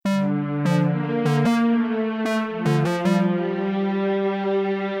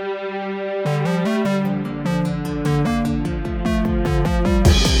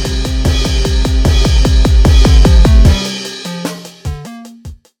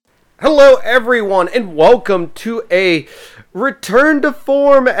Hello, everyone, and welcome to a return to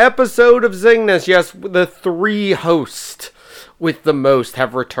form episode of Zingness. Yes, the three hosts with the most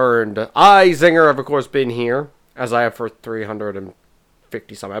have returned. I, Zinger, have of course been here, as I have for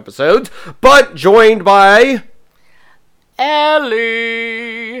 350 some episodes, but joined by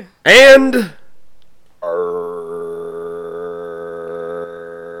Ellie and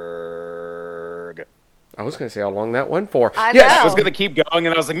I was going to say how long that went for. I was going to keep going,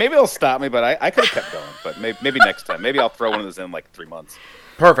 and I was like, maybe it'll stop me, but I could have kept going. But maybe next time. Maybe I'll throw one of those in like 3 months.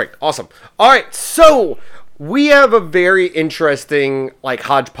 Perfect. Awesome. All right, so we have a very interesting, like,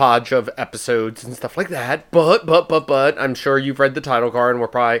 hodgepodge of episodes and stuff like that. But, I'm sure you've read the title card, and we're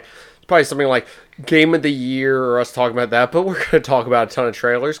probably something like Game of the Year or us talking about that. But we're going to talk about a ton of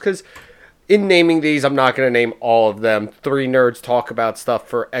trailers, because in naming these, I'm not going to name all of them. Three nerds talk about stuff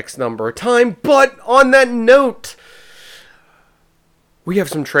for X number of time. But on that note, we have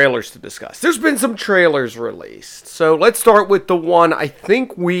some trailers to discuss. There's been some trailers released. So let's start with the one I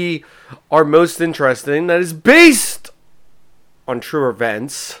think we are most interested in, that is based on true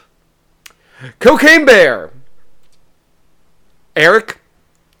events. Cocaine Bear. Eric,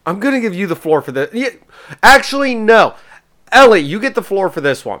 I'm going to give you the floor for this. Actually, no. Ellie, you get the floor for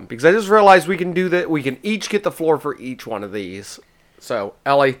this one, because I just realized we can do that. We can each get the floor for each one of these. So,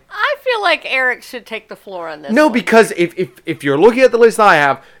 Ellie. I feel like Eric should take the floor on this. No, one. because if you're looking at the list I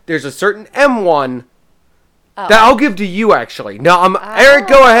have, there's a certain M1 that I'll give to you, actually. No, Eric,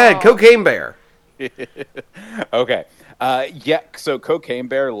 go ahead. Cocaine Bear. Okay. So Cocaine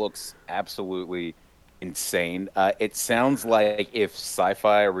Bear looks absolutely insane. It sounds like if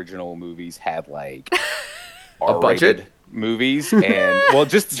sci-fi original movies had, like, a budget movies, and well,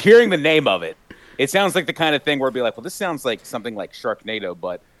 just hearing the name of it, it sounds like the kind of thing where it'd be like, well, this sounds like something like Sharknado,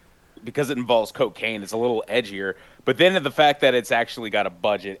 but because it involves cocaine, it's a little edgier. But then the fact that it's actually got a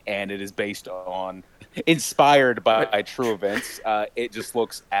budget and it is based on, inspired by true events, it just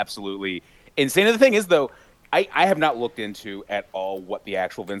looks absolutely insane. And the thing is, though, I have not looked into at all what the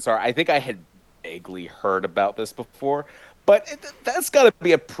actual events are. I think I had vaguely heard about this before. But that's got to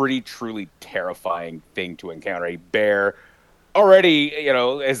be a pretty truly terrifying thing to encounter. A bear, already,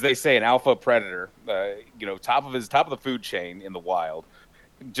 as they say, an alpha predator, top of the food chain in the wild,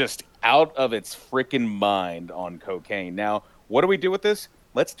 just out of its freaking mind on cocaine. Now, what do we do with this?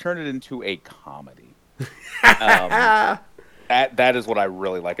 Let's turn it into a comedy. That is what I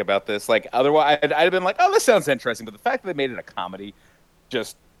really like about this. Like, otherwise, I'd have been like, oh, this sounds interesting. But the fact that they made it a comedy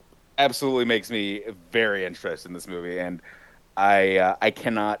just absolutely makes me very interested in this movie, and I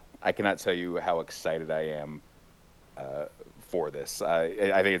cannot tell you how excited I am for this. I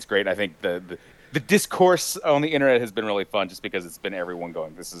think it's great. I think the discourse on the internet has been really fun, just because it's been everyone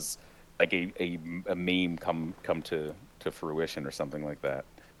going, this is like a meme come to fruition or something like that.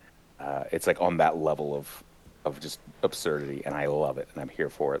 It's like on that level of just absurdity, and I love it, and I'm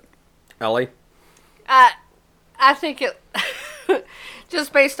here for it. Ellie? I think it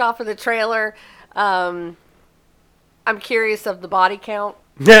just based off of the trailer, I'm curious of the body count.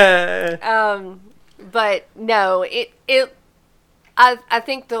 But no, I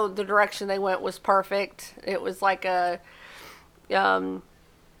think the direction they went was perfect. It was like a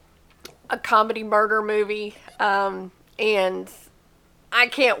comedy murder movie, and I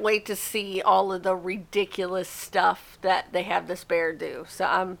can't wait to see all of the ridiculous stuff that they have this bear do.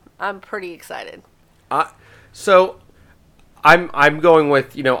 So I'm pretty excited. So I'm going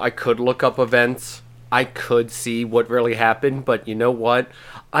with, I could look up events. I could see what really happened, but you know what?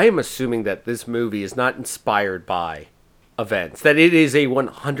 I am assuming that this movie is not inspired by events, that it is a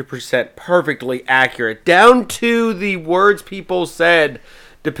 100% perfectly accurate, down to the words people said,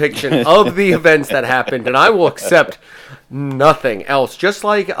 depiction of the events that happened, and I will accept nothing else. Just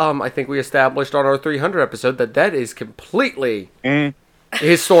like I think we established on our 300 episode that is completely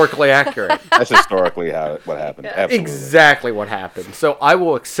historically accurate. That's historically what happened. Absolutely. Exactly what happened. So I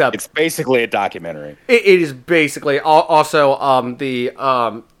will accept. It's basically a documentary. It is basically also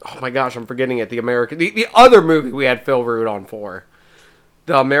oh my gosh, I'm forgetting it. The other movie we had Phil Root on for,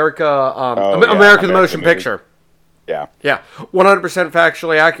 the America the Motion Picture. Yeah. Yeah. 100%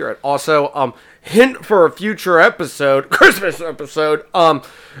 factually accurate. Also, hint for a future episode, Christmas episode.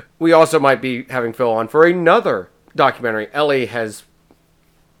 We also might be having Phil on for another documentary. Ellie has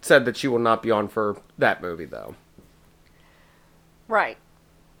said that she will not be on for that movie, though. Right.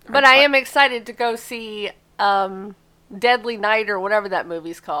 But I am excited to go see Deadly Night or whatever that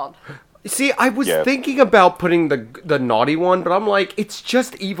movie's called. See, I was thinking about putting the naughty one, but I'm like, it's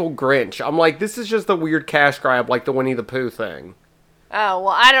just Evil Grinch. I'm like, this is just a weird cash grab like the Winnie the Pooh thing. Oh,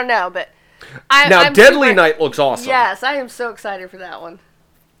 well, I don't know, but... Deadly Night looks awesome. Yes, I am so excited for that one.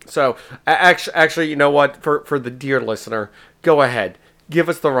 So, actually, you know what? For the dear listener, go ahead. Give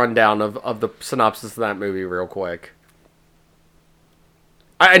us the rundown of the synopsis of that movie real quick.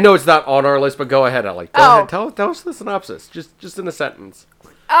 I know it's not on our list, but go ahead, Ellie. Go ahead. Tell us the synopsis, just in a sentence.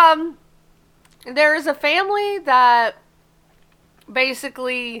 There is a family that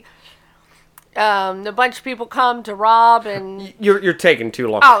basically a bunch of people come to rob, and You're taking too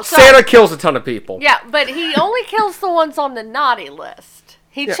long. Oh, sorry. Santa kills a ton of people. yeah, but he only kills the ones on the naughty list.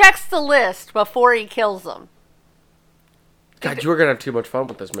 He checks the list before he kills them. God, you were gonna have too much fun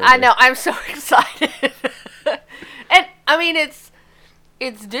with this movie. I know. I'm so excited. And I mean, it's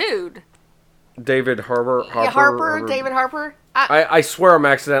dude. David Harbour. David Harbour. I swear I'm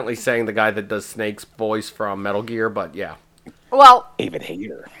accidentally saying the guy that does Snake's voice from Metal Gear, but yeah. Well, David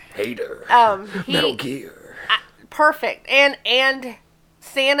Hayter. Metal Gear. Perfect. And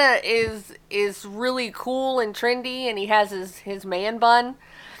Santa is really cool and trendy, and he has his man bun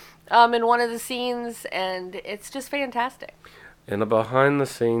in one of the scenes, and it's just fantastic. In a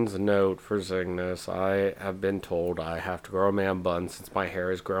behind-the-scenes note for Cygnus, I have been told I have to grow a man bun since my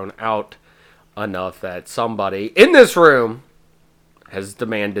hair has grown out enough that somebody in this room has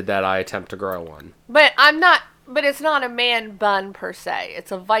demanded that I attempt to grow one. But it's not a man bun per se.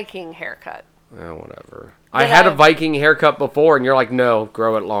 It's a Viking haircut. Whatever. I had a Viking haircut before, and you're like, no,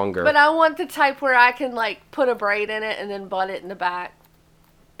 grow it longer. But I want the type where I can, like, put a braid in it and then bun it in the back.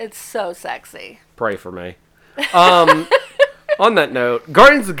 It's so sexy. Pray for me. On that note,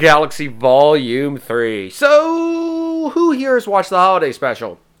 Guardians of the Galaxy Volume 3. So, who here has watched the holiday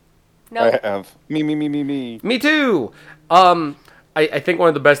special? No. I have. Me. Me too. I think one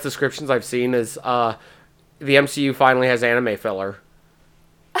of the best descriptions I've seen is the MCU finally has anime filler.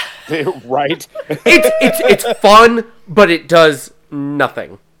 Right? It's fun, but it does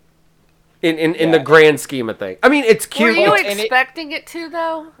nothing. In the grand scheme of things. I mean, it's cute. Were you expecting it to,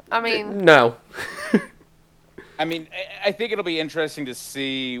 though? I mean... No. I mean, I think it'll be interesting to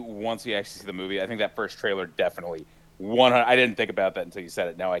see once we actually see the movie. I think that first trailer definitely... I didn't think about that until you said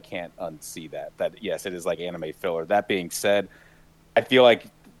it. Now I can't unsee that. That, yes, it is like anime filler. That being said, I feel like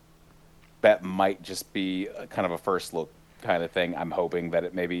that might just be kind of a first look kind of thing. I'm hoping that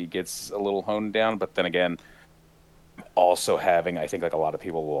it maybe gets a little honed down, but then again... also having, I think, like a lot of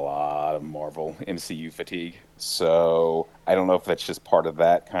people, a lot of Marvel MCU fatigue. So I don't know if that's just part of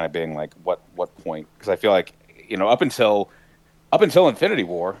that kind of being like, what point? Because I feel like, you know, up until Infinity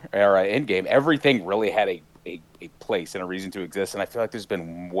War or Endgame, everything really had a place and a reason to exist. And I feel like there's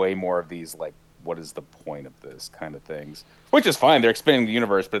been way more of these, like, what is the point of this kind of things? Which is fine. They're expanding the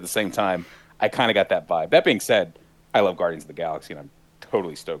universe, but at the same time, I kind of got that vibe. That being said, I love Guardians of the Galaxy, and I'm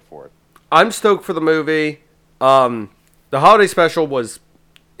totally stoked for it. I'm stoked for the movie. The holiday special was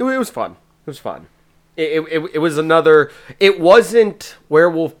fun. It was fun. It was another. It wasn't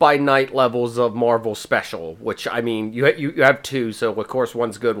Werewolf by Night levels of Marvel special, which, I mean, you have two, so of course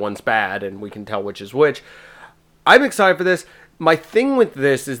one's good, one's bad, and we can tell which is which. I'm excited for this. My thing with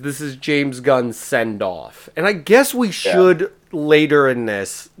this is James Gunn's send off, and I guess we should later in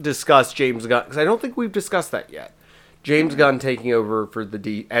this discuss James Gunn, because I don't think we've discussed that yet. James Gunn taking over for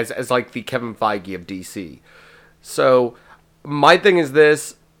as like the Kevin Feige of DC. So, my thing is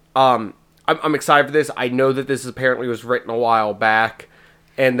this. I'm excited for this. I know that this apparently was written a while back,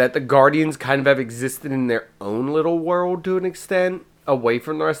 and that the Guardians kind of have existed in their own little world to an extent, away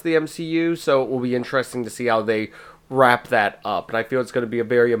from the rest of the MCU. So it will be interesting to see how they wrap that up. And I feel it's going to be a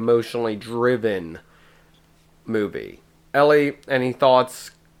very emotionally driven movie. Ellie, any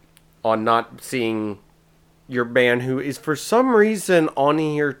thoughts on not seeing your man, who is for some reason on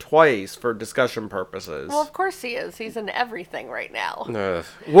here twice for discussion purposes? Well, of course he is. He's in everything right now.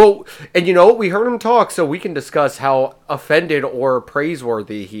 Well, and you know what? We heard him talk, so we can discuss how offended or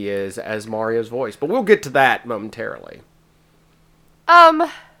praiseworthy he is as Mario's voice. But we'll get to that momentarily. No,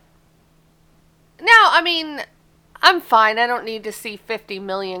 I mean, I'm fine. I don't need to see 50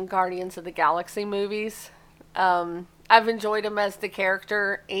 million Guardians of the Galaxy movies. I've enjoyed him as the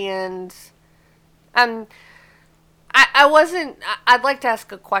character, and I'd like to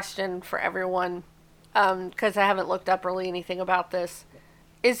ask a question for everyone, because I haven't looked up really anything about this.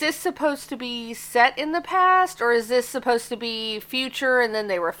 Is this supposed to be set in the past, or is this supposed to be future and then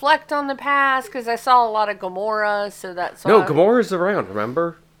they reflect on the past? Because I saw a lot of Gamora, so that's why. No, Gamora's around,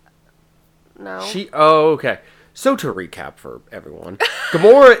 remember? No. Oh, okay. So to recap for everyone,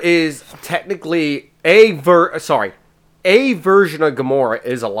 Gamora is technically a version of Gamora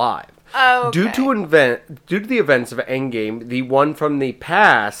is alive. Oh, okay. Due to the events of Endgame, the one from the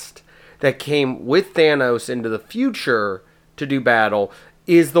past that came with Thanos into the future to do battle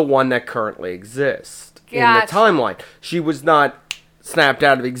is the one that currently exists in the timeline. She was not snapped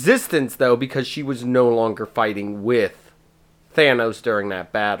out of existence, though, because she was no longer fighting with Thanos during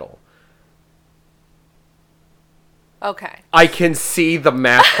that battle. Okay. I can see the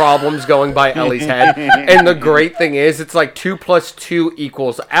math problems going by Ellie's head. And the great thing is, it's like 2 + 2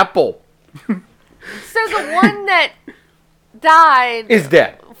 = apple. So the one that died Is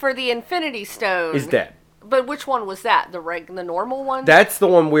dead. for the Infinity Stone Is dead. But which one was that? The normal one? That's the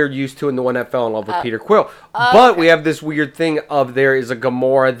one we're used to and the one that fell in love with Peter Quill. But we have this weird thing of there is a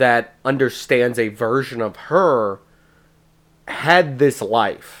Gamora that understands a version of her, had this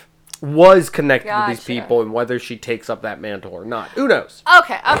life, was connected to these people, and whether she takes up that mantle or not. Who knows?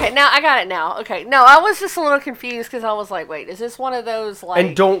 Okay, now I got it now. Okay, no, I was just a little confused because I was like, wait, is this one of those, like...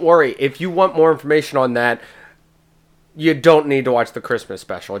 And don't worry, if you want more information on that, you don't need to watch the Christmas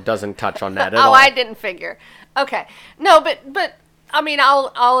special. It doesn't touch on that at all. Oh, I didn't figure. Okay. No, but I mean,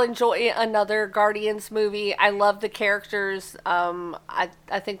 I'll enjoy another Guardians movie. I love the characters. I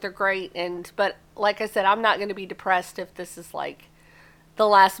think they're great, but like I said, I'm not going to be depressed if this is like the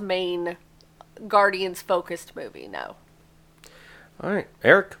last main Guardians focused movie. No. All right,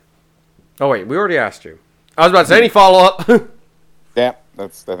 Eric. Oh wait, we already asked you. I was about to say any follow up. Yeah, I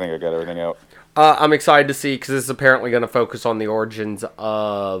think I got everything out. I'm excited to see, because this is apparently going to focus on the origins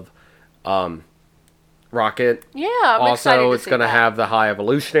of Rocket. Yeah, I'm excited to see it's going to that. have the High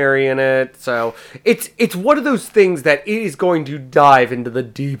Evolutionary in it. So it's one of those things that it is going to dive into the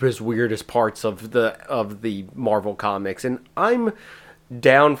deepest, weirdest parts of the Marvel comics, and I'm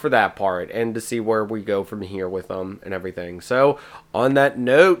down for that part and to see where we go from here with them and everything. So on that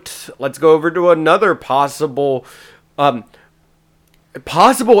note, let's go over to another possible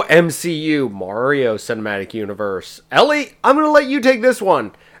MCU Mario Cinematic Universe. Ellie, I'm going to let you take this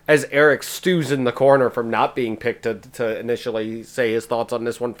one, as Eric stews in the corner from not being picked to initially say his thoughts on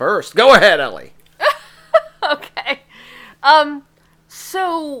this one first. Go ahead, Ellie. Okay.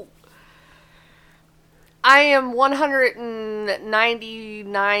 So I am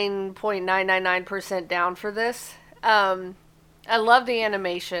 199.999% down for this. I love the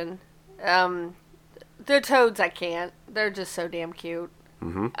animation. The Toads, I can't. They're just so damn cute.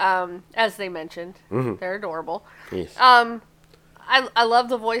 Mm-hmm. As they mentioned, they're adorable. Yes. I love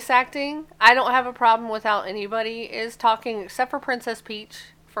the voice acting. I don't have a problem with how anybody is talking, except for Princess Peach.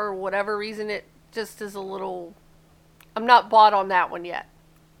 For whatever reason, it just is a little... I'm not bought on that one yet.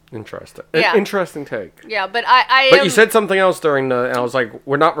 Interesting. Yeah. Interesting take. Yeah, but I But you said something else and I was like,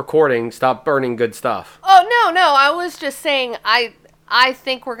 we're not recording. Stop burning good stuff. Oh, no. I was just saying I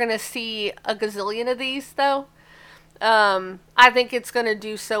think we're going to see a gazillion of these, though. I think it's going to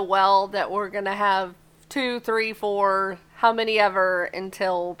do so well that we're going to have 2, 3, 4, how many ever,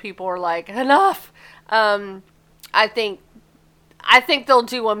 until people are like, enough. I think they'll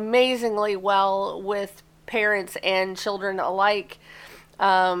do amazingly well with parents and children alike.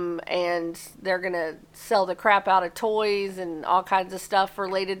 And they're going to sell the crap out of toys and all kinds of stuff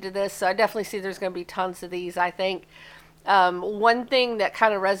related to this. So I definitely see there's going to be tons of these, I think. One thing that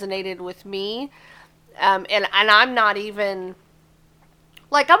kind of resonated with me, and I'm not even,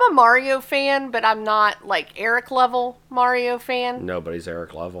 like, I'm a Mario fan, but I'm not, like, Eric level Mario fan. Nobody's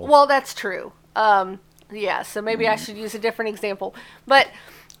Eric level. Well, that's true. Yeah, so maybe I should use a different example. But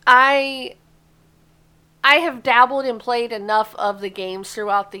I have dabbled and played enough of the games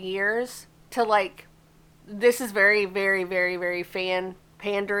throughout the years to, like, this is very, very, very, very fan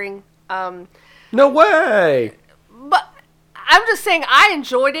pandering. No way! But I'm just saying I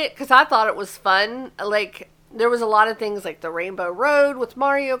enjoyed it because I thought it was fun. Like, there was a lot of things like the Rainbow Road with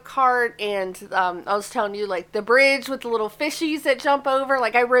Mario Kart, and I was telling you, like, the bridge with the little fishies that jump over.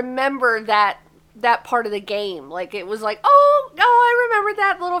 Like, I remember that part of the game. Like, it was like, oh, I remember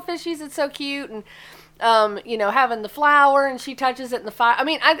that little fishies. It's so cute. And, having the flower and she touches it in the fire. I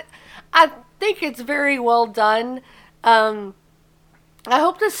mean, I think it's very well done. I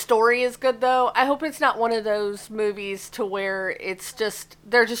hope the story is good, though. I hope it's not one of those movies to where it's just,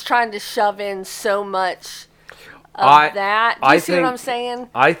 they're just trying to shove in so much of that. Do you see what I'm saying?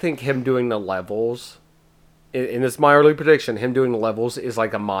 I think him doing the levels, and this is my early prediction, him doing the levels is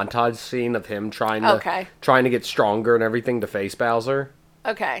like a montage scene of him trying to get stronger and everything to face Bowser.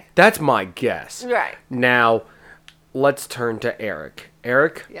 Okay. That's my guess. Right. Now, let's turn to Eric.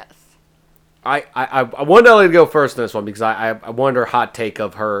 Eric? Yes. I wanted Ellie to go first in this one because I wanted her hot take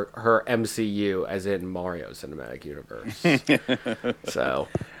of her MCU as in Mario Cinematic Universe. So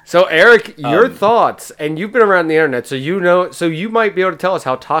Eric, your thoughts, and you've been around the internet, so you know, so you might be able to tell us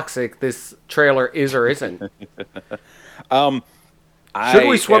how toxic this trailer is or isn't. Should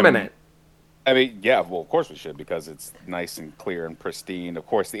we swim in it? I mean, yeah, well, of course we should, because it's nice and clear and pristine. Of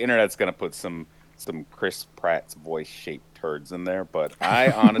course, the internet's going to put some some Chris Pratt's voice shaped turds in there, but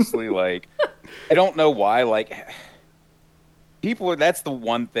I honestly like. I don't know why. Like, people. That's the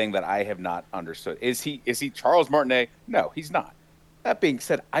one thing that I have not understood. Is he Charles Martinet? No, he's not. That being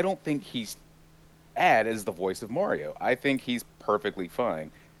said, I don't think he's bad as the voice of Mario. I think he's perfectly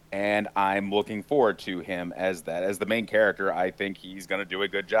fine. And I'm looking forward to him as that. As the main character, I think he's going to do a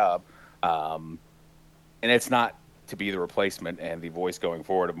good job. And it's not to be the replacement and the voice going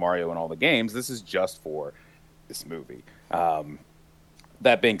forward of Mario in all the games. This is just for this movie.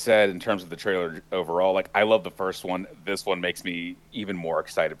 That being said, in terms of the trailer overall, like, I love the first one. This one makes me even more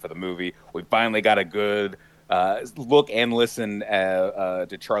excited for the movie. We finally got a good look and listen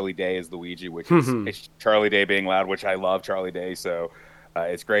to Charlie Day as Luigi, which is it's Charlie Day being loud, which I love Charlie Day, so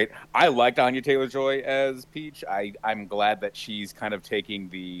it's great. I liked Anya Taylor-Joy as Peach. I'm glad that she's kind of taking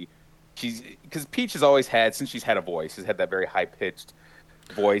because Peach has always had, since she's had a voice, has had that very high-pitched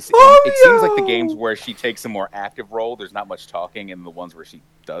voice. It seems like the games where she takes a more active role, there's not much talking, and the ones where she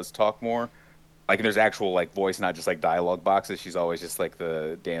does talk more, like, there's actual, like, voice, not just, like, dialogue boxes. She's always just, like,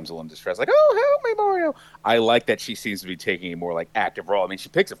 the damsel in distress, like, oh, help me, Mario. I like that she seems to be taking a more, like, active role. I mean, she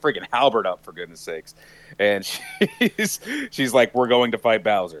picks a freaking halberd up, for goodness sakes, and she's like, we're going to fight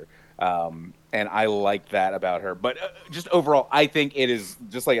Bowser. And I like that about her. But just overall, I think it is,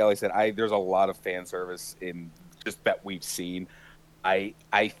 just like Ellie said, there's a lot of fan service in just that we've seen. I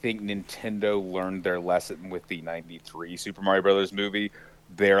think Nintendo learned their lesson with the 93 Super Mario Brothers movie.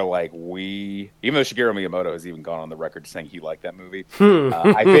 They're like, even though Shigeru Miyamoto has even gone on the record saying he liked that movie,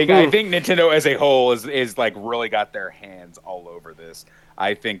 I think Nintendo as a whole is like really got their hands all over this.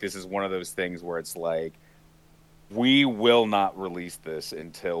 I think this is one of those things where it's like, we will not release this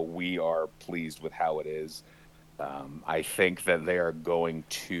until we are pleased with how it is. I think that they are going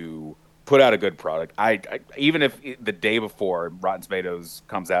to put out a good product. I even if the day before Rotten Tomatoes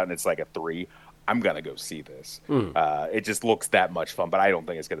comes out and it's like a 3, I'm going to go see this. It just looks that much fun, but I don't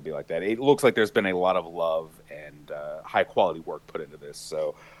think it's going to be like that. It looks like there's been a lot of love and high quality work put into this.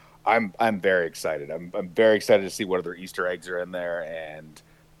 So I'm very excited. I'm very excited to see what other Easter eggs are in there. And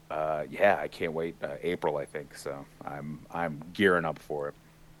yeah, I can't wait. April, I think. So I'm gearing up for it.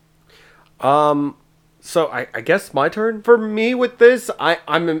 So I guess my turn. For me with this,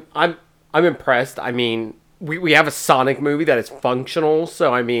 I'm impressed. I mean, we have a Sonic movie that is functional,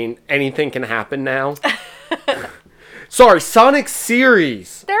 so I mean, anything can happen now. Sorry, Sonic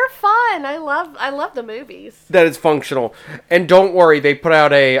series. They're fun. I love the movies. That is functional. And don't worry, they put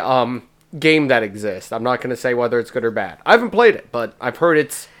out a game that exists. I'm not going to say whether it's good or bad. I haven't played it, but I've heard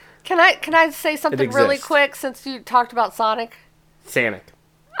it's... Can I say something really quick since you talked about Sonic? Sonic.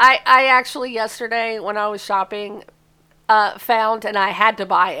 I actually yesterday when I was shopping found, and I had to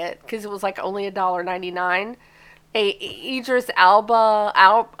buy it because it was like only $1.99. Idris Elba.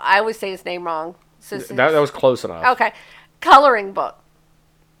 I always say his name wrong. So that was close enough. Okay, coloring book.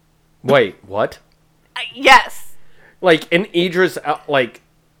 Wait, what? Yes. Like an Idris, like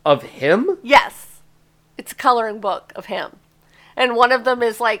of him? Yes, it's a coloring book of him. And one of them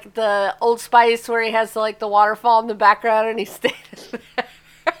is like the Old Spice where he has like the waterfall in the background and he's standing there.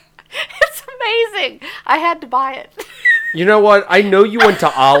 It's amazing. I had to buy it. You know what? I know you went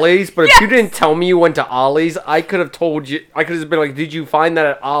to Ollie's, but if you didn't tell me you went to Ollie's, I could have told you. I could have been like, did you find that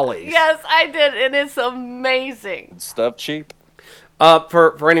at Ollie's? Yes, I did, and it's amazing. Stuff cheap?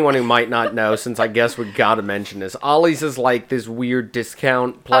 For anyone who might not know, since I guess we gotta mention this, Ollie's is like this weird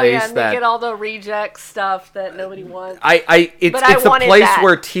discount place and they get all the reject stuff that nobody wants. It's the place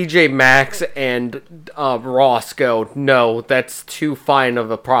where TJ Maxx and Ross go, no, that's too fine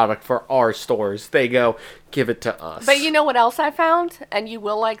of a product for our stores. They go, give it to us. But you know what else I found? And you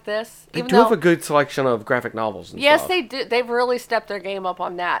will like this. They do have a good selection of graphic novels and stuff. Yes, they do. They've really stepped their game up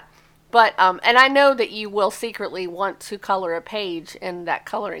on that. But, and I know that you will secretly want to color a page in that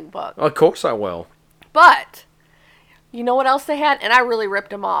coloring book. Of course I will. But, you know what else they had? And I really ripped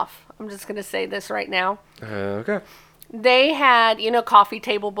them off. I'm just going to say this right now. Okay. They had, coffee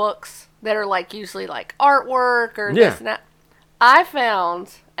table books that are like usually like artwork or this and that. I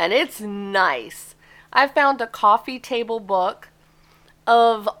found, and it's nice, I found a coffee table book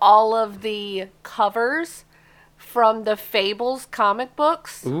of all of the covers from the Fables comic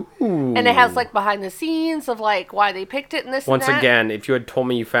books. Ooh. And it has like behind the scenes of like why they picked it and this Once and that. again, if you had told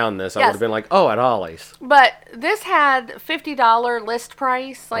me you found this, I would have been like, oh, at Ollie's. But this had $50 list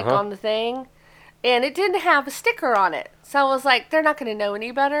price on the thing. And it didn't have a sticker on it. So I was like, they're not going to know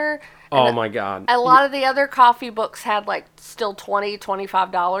any better. And oh my God. A lot of the other coffee books had like still $20,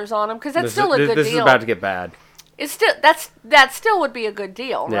 $25 on them. Because that's still a good deal. This is about to get bad. It's still, that still would be a good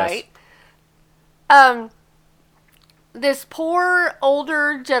deal, yes. Right? This poor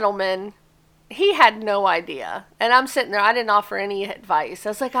older gentleman he had no idea. And I'm sitting there, I didn't offer any advice. I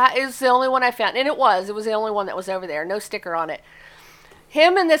was like, it's the only one I found. And it was the only one that was over there. No sticker on it.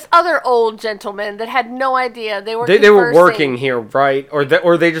 Him and this other old gentleman that had no idea. They were working here, right? Or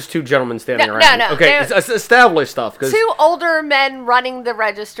they just two gentlemen standing around? No. Okay, it's established stuff. Two older men running the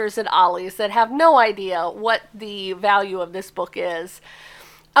registers at Ollie's that have no idea what the value of this book is.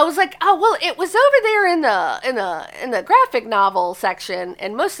 I was like, oh, well, it was over there in the graphic novel section,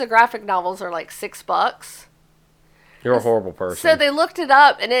 and most of the graphic novels are like $6. You're a horrible person. So they looked it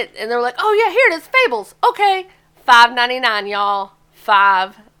up, and they're like, oh, yeah, here it is, Fables. Okay, $5.99, y'all.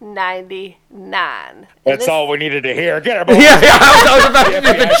 $5.99. That's all we needed to hear. Get her. Yeah, I was about to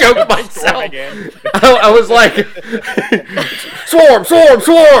do the joke myself. I was like, swarm.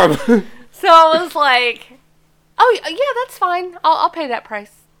 So I was like, oh, yeah, that's fine. I'll pay that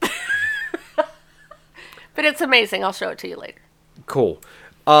price. But it's amazing. I'll show it to you later. Cool.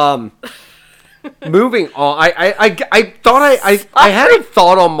 Moving on. I thought I had a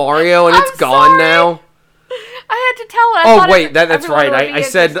thought on Mario, and it's gone now. I had to tell it. Wait, that's right. I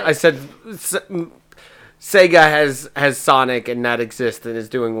said Sega has Sonic, and that exists and is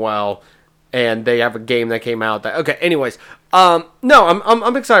doing well, and they have a game that came out that. Okay, anyways, no,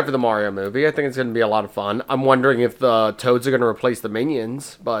 I'm excited for the Mario movie. I think it's going to be a lot of fun. I'm wondering if the Toads are going to replace the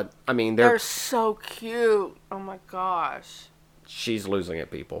Minions, but I mean they're so cute. Oh my gosh. She's losing it,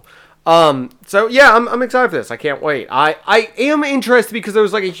 people. So yeah, I'm excited for this. I can't wait. I am interested because there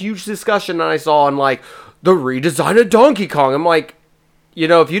was like a huge discussion that I saw on like the redesign of Donkey Kong. I'm like,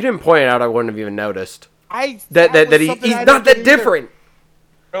 if you didn't point it out, I wouldn't have even noticed. That he's not that different.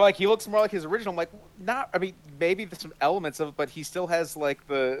 Or like he looks more like his original. I'm like, not. I mean, maybe there's some elements of it, but he still has like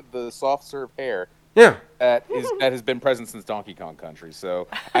the soft serve hair. Yeah. That has been present since Donkey Kong Country. So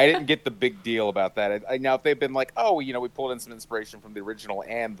I didn't get the big deal about that. Now if they've been like, oh, we pulled in some inspiration from the original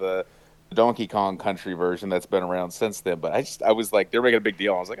and the Donkey Kong Country version that's been around since then, but I was like, they're making a big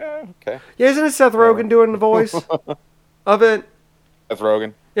deal. I was like, oh, okay. Yeah, isn't it Seth Rogen doing the voice of it? Seth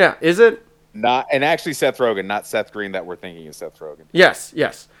Rogen. Yeah, is it? Actually Seth Rogen, not Seth Green that we're thinking is Seth Rogen. Yes.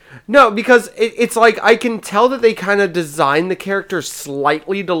 No, because it's like I can tell that they kind of designed the character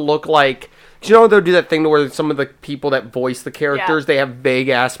slightly to look like. Do you know they'll do that thing where some of the people that voice the characters, they have vague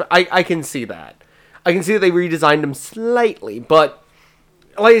aspects. I can see that. I can see that they redesigned them slightly, but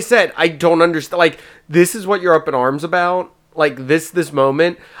like I said, I don't understand. Like, this is what you're up in arms about. Like, this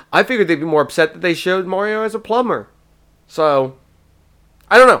moment. I figured they'd be more upset that they showed Mario as a plumber. So,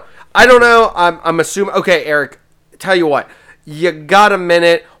 I don't know. I'm assuming. Okay, Eric, tell you what. You got a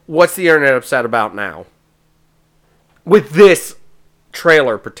minute. What's the internet upset about now? With this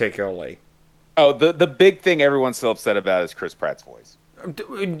trailer, particularly. Oh, the big thing everyone's still upset about is Chris Pratt's voice.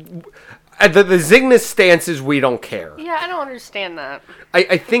 The Zygnus stance is we don't care. Yeah, I don't understand that.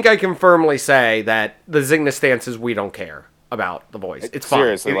 I think I can firmly say that the Zygnus stance is we don't care about the voice. It's fine.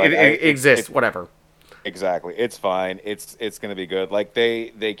 Seriously, it exists, whatever. Exactly. It's fine. It's going to be good. Like,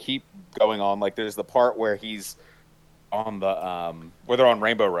 they keep going on. Like, there's the part where he's on the, where they're on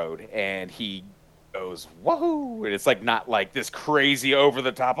Rainbow Road, and he goes, woohoo! And it's, like, not, like, this crazy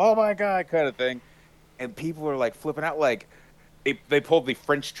over-the-top, oh, my God, kind of thing. And people are, like, flipping out, like, They pulled the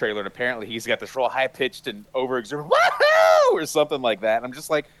French trailer, and apparently he's got this real high-pitched and over-exerted woohoo! Or something like that. And I'm just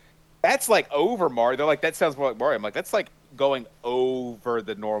like, that's like over Mario. They're like, that sounds more like Mario. I'm like, that's like going over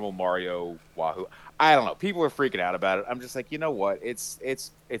the normal Mario wahoo. I don't know. People are freaking out about it. I'm just like, you know what? It's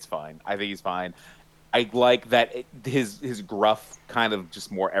fine. I think he's fine. I like that his gruff, kind of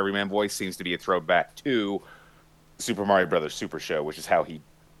just more everyman voice seems to be a throwback to Super Mario Brothers Super Show, which is how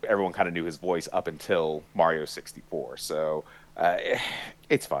everyone kind of knew his voice up until Mario 64. So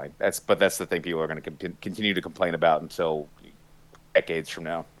it's fine. That's the thing people are going to continue to complain about until decades from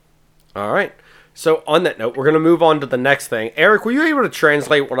now. All right. So on that note, we're going to move on to the next thing. Eric, were you able to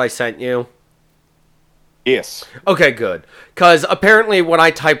translate what I sent you? Yes. Okay, good. Because apparently when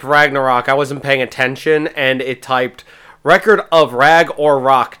I typed Ragnarok, I wasn't paying attention, and it typed Record of Rag or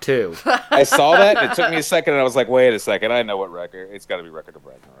Rock 2. I saw that, and it took me a second, and I was like, wait a second, I know what record. It's got to be Record of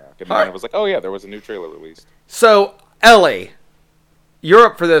Ragnarok. And then I was like, oh yeah, there was a new trailer released. So, Ellie, you're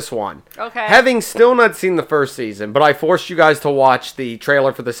up for this one. Okay. Having still not seen the first season, but I forced you guys to watch the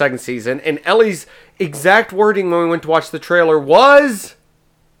trailer for the second season, and Ellie's exact wording when we went to watch the trailer was...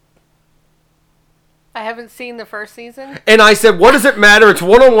 I haven't seen the first season. And I said, what does it matter? It's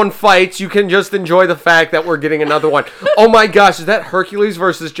one-on-one fights. You can just enjoy the fact that we're getting another one. Oh my gosh, is that Hercules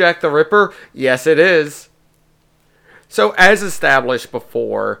versus Jack the Ripper? Yes, it is. So, as established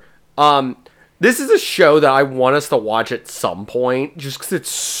before, this is a show that I want us to watch at some point, just because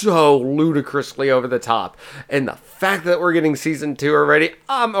it's so ludicrously over the top. And the fact that we're getting season 2 already,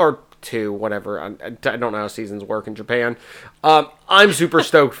 or 2, whatever. I don't know how seasons work in Japan. I'm super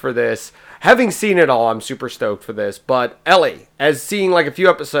stoked for this. Having seen it all, I'm super stoked for this. But Ellie, as seeing like a few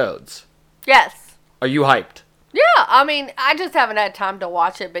episodes, Yes. are you hyped? Yeah, I mean, I just haven't had time to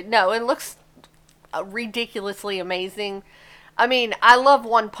watch it, but no, it looks ridiculously amazing. I mean, I love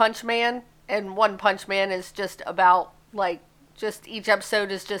One Punch Man, and One Punch Man is just about, like, just each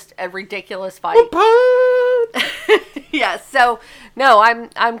episode is just a ridiculous fight. Yeah, so, no,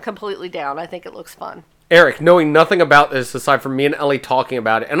 I'm completely down. I think it looks fun. Eric, knowing nothing about this aside from me and Ellie talking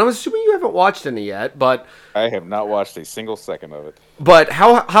about it, and I'm assuming you haven't watched any yet, but I have not watched a single second of it.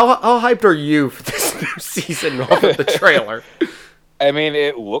 how hyped are you for this new season off of the trailer? I mean,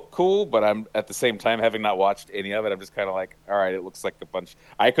 it looked cool, but I'm at the same time, having not watched any of it, I'm just kind of like, all right, it looks like a bunch.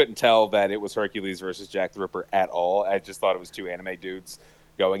 I couldn't tell that it was Hercules versus Jack the Ripper at all. I just thought it was two anime dudes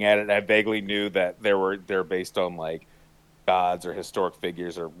going at it. And I vaguely knew that they're based on like gods or historic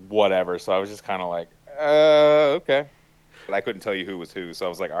figures or whatever. So I was just kind of like, okay. But I couldn't tell you who was who. So I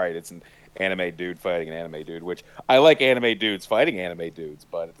was like, all right, it's an anime dude fighting an anime dude, which I like anime dudes fighting anime dudes.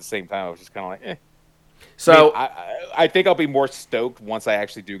 But at the same time, I was just kind of like, eh. So I think I'll be more stoked once I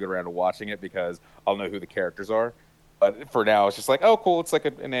actually do get around to watching it because I'll know who the characters are. But for now, it's just like, oh, cool. It's like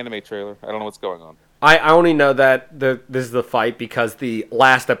an anime trailer. I don't know what's going on. I only know that this is the fight because the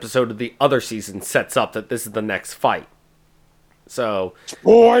last episode of the other season sets up that this is the next fight. So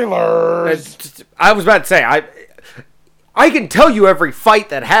Spoilers! I was about to say, I can tell you every fight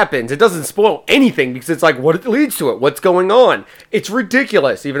that happens. It doesn't spoil anything because it's like what it leads to it. What's going on? It's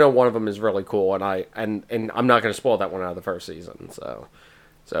ridiculous. Even though one of them is really cool, and I'm not going to spoil that one out of the first season. So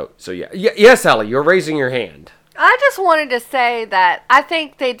yeah. Yes, Ellie, you're raising your hand. I just wanted to say that I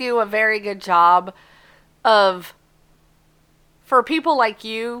think they do a very good job of, for people like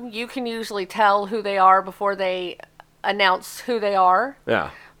you can usually tell who they are before they announce who they are. Yeah.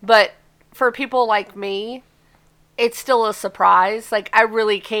 But for people like me, it's still a surprise. Like, I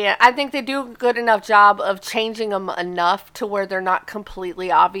really can't. I think they do a good enough job of changing them enough to where they're not completely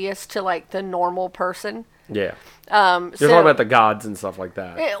obvious to, like, the normal person. Yeah. You're talking about the gods and stuff like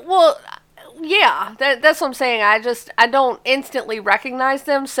that. Well, yeah, that's what I'm saying. I don't instantly recognize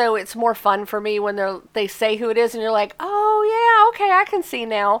them, so it's more fun for me when they say who it is, and you're like, oh, yeah, okay, I can see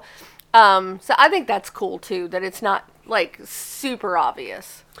now. So I think that's cool, too, that it's not, like, super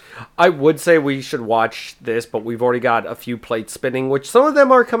obvious. I would say we should watch this, but we've already got a few plates spinning, which some of them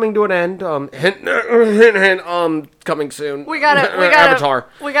are coming to an end. Hint, coming soon. We gotta Avatar.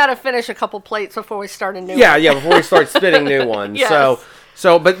 We gotta finish a couple plates before we start a new one. Yeah, before we start spinning new ones. Yes.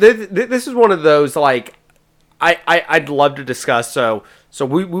 But this is one of those, like, I'd love to discuss, so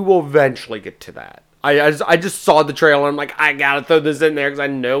we will eventually get to that. I just saw the trailer, and I'm like, I gotta throw this in there, because I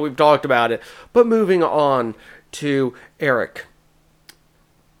know we've talked about it. But moving on to Eric.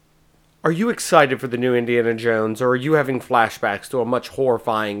 Are you excited for the new Indiana Jones, or are you having flashbacks to a much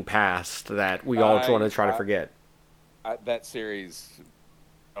horrifying past that we all want to try to forget? That series,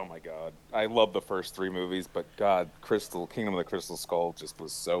 oh my god. I love the first three movies, but god, Kingdom of the Crystal Skull just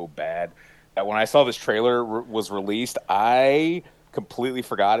was so bad that when I saw this trailer was released, I completely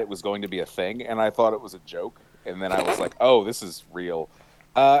forgot it was going to be a thing, and I thought it was a joke. And then I was like, oh, this is real.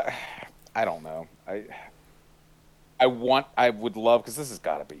 I don't know. I would love, because this has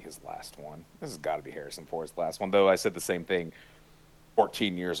got to be his last one. This has got to be Harrison Ford's last one, though I said the same thing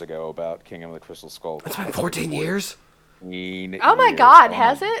 14 years ago about Kingdom of the Crystal Skull. It's been 14 years? Oh my god,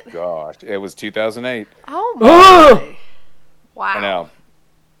 has it? Gosh, it was 2008. Oh my. Wow.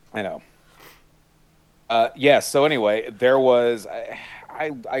 I know. Yeah, so anyway, there was,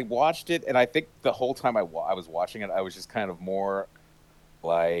 I watched it, and I think the whole time I was watching it, I was just kind of more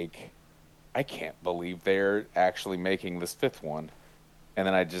like, I can't believe they're actually making this fifth one. And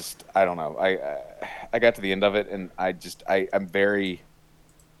then I don't know. I got to the end of it, and I'm very,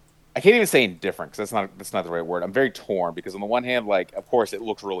 I can't even say indifferent, because that's not the right word. I'm very torn, because on the one hand, like, of course it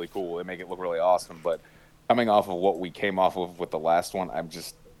looks really cool. They make it look really awesome, but coming off of what we came off of with the last one, I'm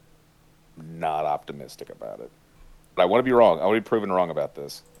just not optimistic about it. But I want to be wrong. I want to be proven wrong about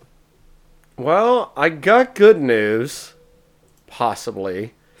this. Well, I got good news,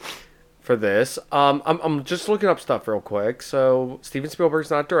 possibly, for this. I'm just looking up stuff real quick. So Steven Spielberg's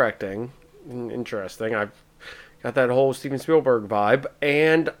not directing. Interesting. I've got that whole Steven Spielberg vibe.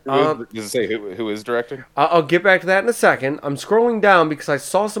 And does it say who is directing? I'll get back to that in a second. I'm scrolling down because I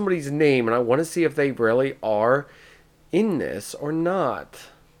saw somebody's name, and I want to see if they really are in this or not.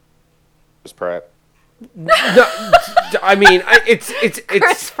 Chris Pratt. No, I mean, it's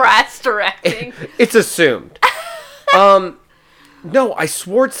Chris Pratt's directing. It's assumed. No, I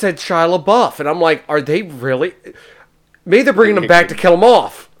swore it said Shia LaBeouf, and I'm like, are they really? Maybe they're bringing him back to kill him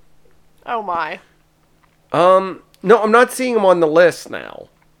off. Oh my. No, I'm not seeing him on the list now.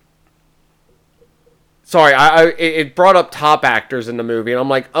 Sorry, it brought up top actors in the movie, and I'm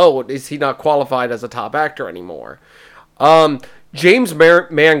like, oh, is he not qualified as a top actor anymore? James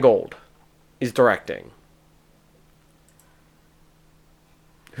Mangold is directing.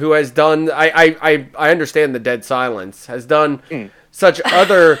 Who has done, I understand the Dead Silence, has done such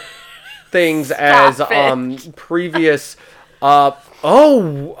other things as previous,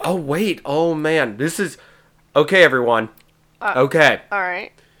 wait, oh man, this is, okay everyone, okay.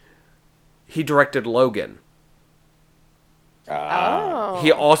 Alright. He directed Logan. Oh.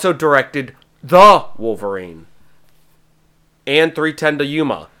 He also directed The Wolverine. And 3:10 to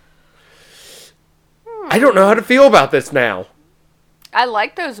Yuma. I don't know how to feel about this now. I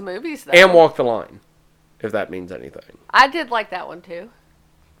like those movies, though. And Walk the Line, if that means anything. I did like that one, too.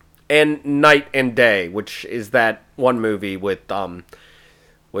 And Night and Day, which is that one movie with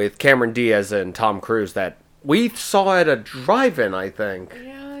Cameron Diaz and Tom Cruise that we saw at a drive-in, I think.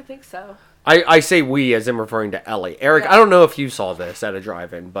 Yeah, I think so. I say we as in referring to Ellie. Eric, Yeah. I don't know if you saw this at a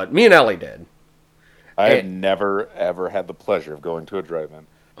drive-in, but me and Ellie did. I have never, ever had the pleasure of going to a drive-in.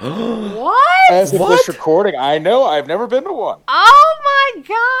 What? As of What? this recording, I know I've never been to one. Oh my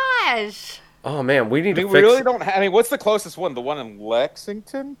gosh. Oh man, we need I to mean, fix. we really don't have. I mean, what's the closest one? The one in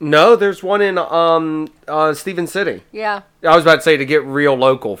Lexington? No, there's one in Stephen City. Yeah. I was about to say to get real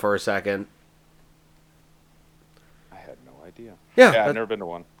local for a second. I had no idea. Yeah, Yeah, I've that- never been to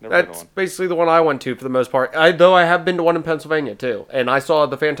one. Never been to That's one. basically the one I went to for the most part. Though I have been to one in Pennsylvania too, and I saw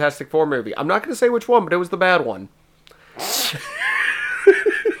the Fantastic Four movie. I'm not going to say which one, but it was the bad one.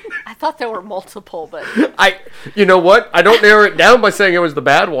 I thought there were multiple, but You know what? I don't narrow it down by saying it was the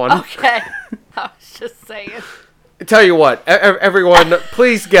bad one. okay. I was just saying. Tell you what, everyone,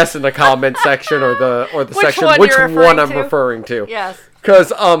 please guess in the comment section or the Which section one which you're one referring I'm to? referring to. Yes.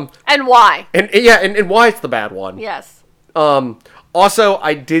 Because And why? and why it's the bad one. Yes. Also,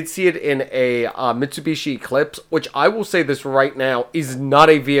 I did see it in a Mitsubishi Eclipse, which I will say this right now is not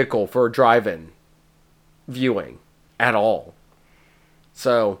a vehicle for a drive-in viewing at all.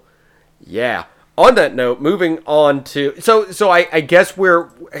 So, yeah. On that note, moving on to so I guess we're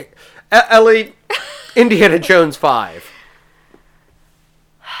Ellie, Indiana Jones 5.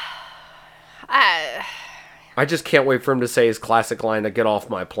 I just can't wait for him to say his classic line to get off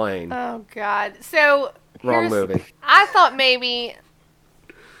my plane. Oh God. So Wrong here's- movie. I thought maybe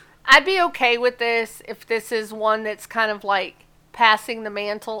I'd be okay with this if this is one that's kind of like passing the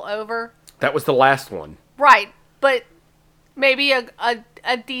mantle over. That was the last one. Right. But maybe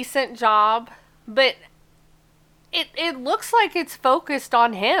a decent job. But it looks like it's focused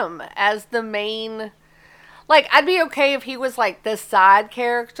on him as the main. Like, I'd be okay if he was like the side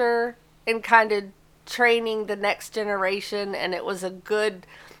character and kind of training the next generation and it was a good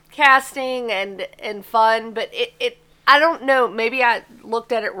casting and fun, but it I don't know, maybe I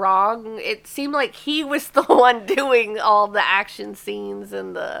looked at it wrong. It seemed like he was the one doing all the action scenes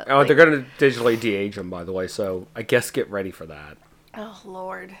and the Oh, they're going to digitally de-age him, by the way, so I guess get ready for that. Oh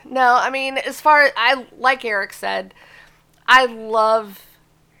Lord. No, I mean, as far as like Eric said, I love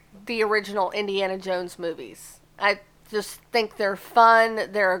the original Indiana Jones movies. I just think they're fun,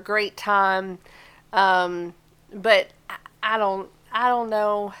 they're a great time. But I don't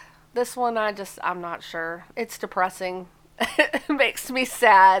know. This one I'm not sure. It's depressing. It makes me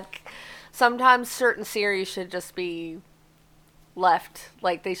sad. Sometimes certain series should just be left.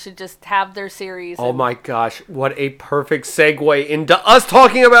 Like, they should just have their series. Oh my gosh, what a perfect segue into us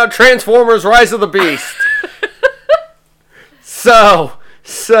talking about Transformers Rise of the Beast.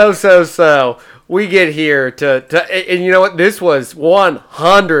 So, we get here to and you know what? This was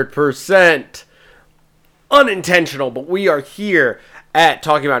 100% unintentional, but we are here at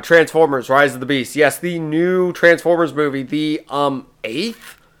talking about Transformers Rise of the Beast. Yes, the new Transformers movie, the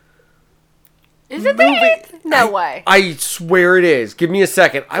 8th? Is it the movie- 8th? No way. I swear it is. Give me a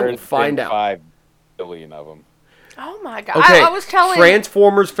second. I will find out. 5 billion of them. Oh my God. Okay, I was telling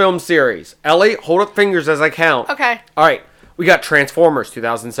Transformers film series. Ellie, hold up fingers as I count. Okay. All right. We got Transformers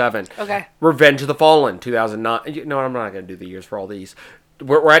 2007. Okay. Revenge of the Fallen 2009. You know what? I'm not going to do the years for all these.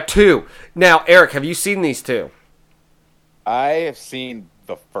 We're at 2. Now, Eric, have you seen these 2? I have seen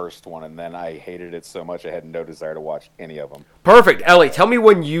the first one, and then I hated it so much I had no desire to watch any of them. Perfect. Ellie, tell me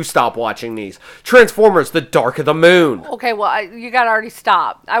when you stop watching these. Transformers The Dark of the Moon. Okay, well, you got to already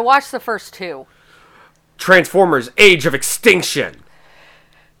stop. I watched the first 2. Transformers Age of Extinction.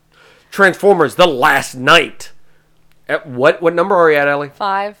 Transformers The Last Night. At what number are we at, Ellie?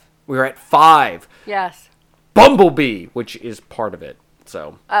 5. We're at 5. Yes. Bumblebee, which is part of it.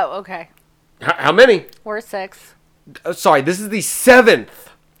 So, Oh, okay. how many? We're 6. Sorry, this is the 7th.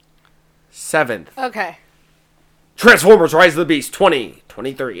 7th. Okay. Transformers Rise of the Beast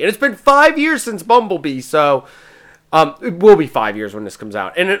 2023. And it's been 5 years since Bumblebee, so it will be 5 years when this comes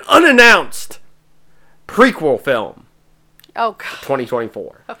out. And an unannounced prequel film, Oh, God.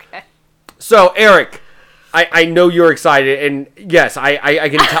 2024. Okay. So, Eric, I know you're excited, and yes, I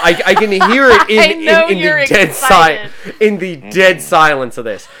can hear it in the dead silence dead silence of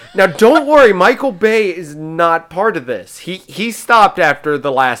this. Now, don't worry, Michael Bay is not part of this. He stopped after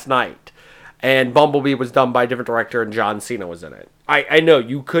The Last Night, and Bumblebee was done by a different director, and John Cena was in it. I know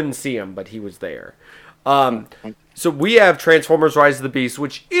you couldn't see him, but he was there. So we have Transformers: Rise of the Beast,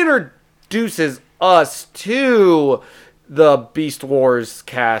 which introduces us to the Beast Wars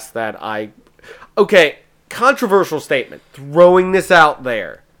cast that okay. Controversial statement. Throwing this out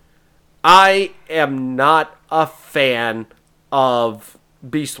there. I am not a fan of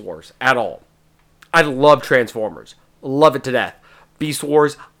Beast Wars at all. I love Transformers. Love it to death. Beast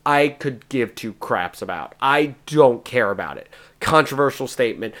Wars, I could give two craps about. I don't care about it. Controversial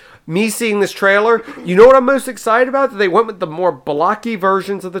statement. Me seeing this trailer, you know what I'm most excited about? That they went with the more blocky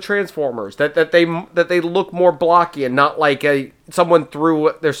versions of the Transformers. That they look more blocky and not like someone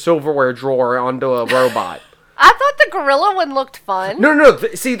threw their silverware drawer onto a robot. I thought the gorilla one looked fun. No.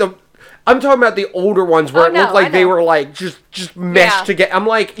 See, I'm talking about the older ones where it looked like they were like just meshed together. I'm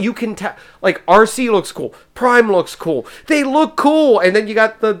like, you can tell, like RC looks cool, Prime looks cool, they look cool, and then you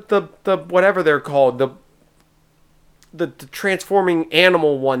got the whatever they're called, the transforming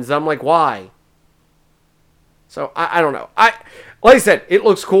animal ones. I'm like, why? So I don't know. Like I said, it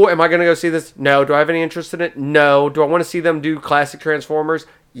looks cool. Am I gonna go see this? No. Do I have any interest in it? No. Do I want to see them do classic Transformers?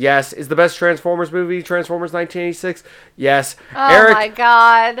 Yes. Is the best Transformers movie Transformers 1986? Yes. Oh, Eric, my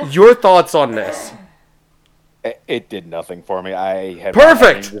God. your thoughts on this? It did nothing for me. I have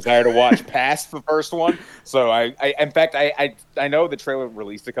Perfect. Any desire to watch past the first one. So in fact, I know the trailer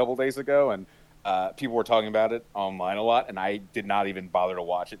released a couple days ago, and people were talking about it online a lot, and I did not even bother to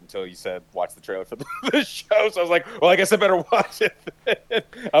watch it until you said watch the trailer for the show. So I was like, well, I guess I better watch it.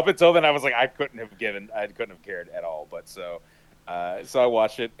 Up until then, I was like, I couldn't have cared at all. But so I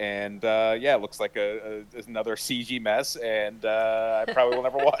watched it, and yeah, it looks like another CG mess, and I probably will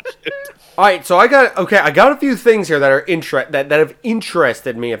never watch it. All right, so I got a few things here that are that have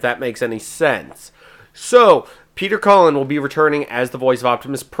interested me, if that makes any sense. So Peter Cullen will be returning as the voice of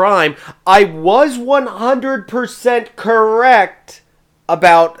Optimus Prime. I was 100% correct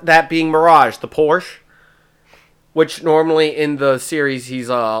about that being Mirage, the Porsche, which normally in the series he's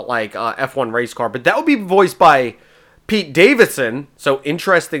like a F1 race car, but that would be voiced by Pete Davidson, so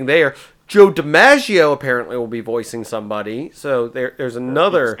interesting there. Joe DiMaggio apparently will be voicing somebody, so there's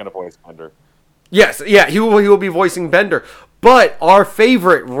another. He's gonna voice Bender. Yes, yeah, he will be voicing Bender. But our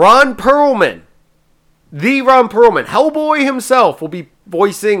favorite, Ron Perlman, Hellboy himself, will be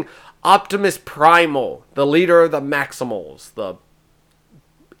voicing Optimus Primal, the leader of the Maximals, the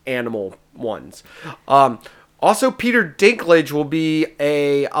animal ones. Also, Peter Dinklage will be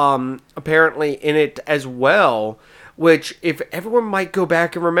apparently in it as well. Which, if everyone might go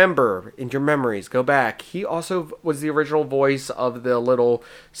back and remember, in your memories, go back. He also was the original voice of the little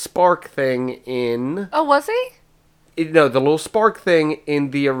spark thing in... Oh, was he? No, the little spark thing in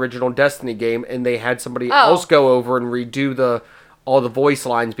the original Destiny game, and they had somebody else go over and redo all the voice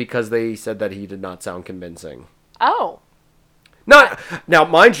lines because they said that he did not sound convincing. Oh. Now,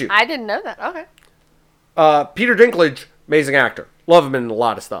 mind you... I didn't know that. Okay. Peter Dinklage, amazing actor. Love him in a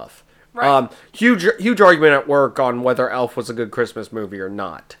lot of stuff. Right. Huge argument at work on whether Elf was a good Christmas movie or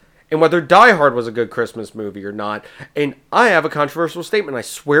not. And whether Die Hard was a good Christmas movie or not. And I have a controversial statement. I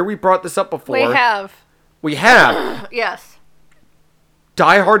swear we brought this up before. We have. Yes.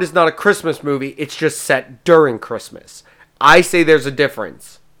 Die Hard is not a Christmas movie. It's just set during Christmas. I say there's a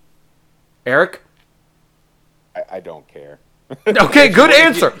difference. Eric? I don't care. Okay, good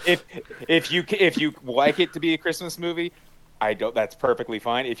answer. If you like it to be a Christmas movie, I don't. That's perfectly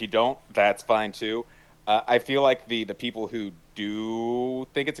fine. If you don't, that's fine too. I feel like the people who do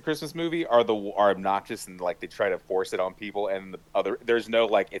think it's a Christmas movie are obnoxious and like they try to force it on people. And there's no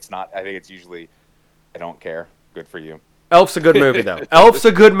like it's not. I think it's usually I don't care. Good for you. Elf's a good movie though. Elf's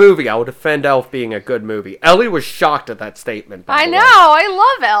a good movie. I will defend Elf being a good movie. Ellie was shocked at that statement. I know. I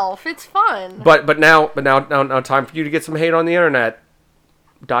love Elf. It's fun. But now time for you to get some hate on the internet.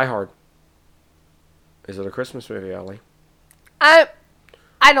 Die Hard. Is it a Christmas movie, Ellie? I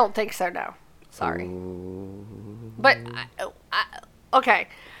don't think so, no. Sorry. But, okay.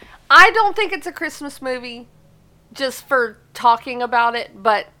 I don't think it's a Christmas movie just for talking about it,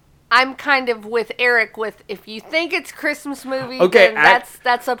 but I'm kind of with Eric with if you think it's a Christmas movie, then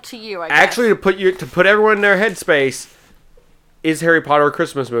that's up to you, I guess. Actually, to put everyone in their headspace, is Harry Potter a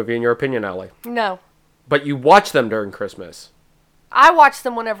Christmas movie in your opinion, Ellie? No. But you watch them during Christmas. I watch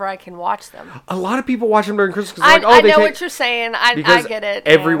them whenever I can watch them. A lot of people watch them during Christmas because I they know take, what you're saying. I get it.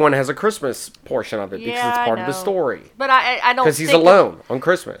 Everyone has a Christmas portion of it because Yeah, it's I part of the know. story. But I don't Because he's think alone on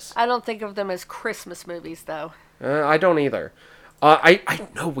Christmas. I don't think of them as Christmas movies, though. I don't either. I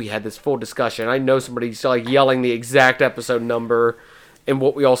know we had this full discussion. I know somebody's like yelling the exact episode number and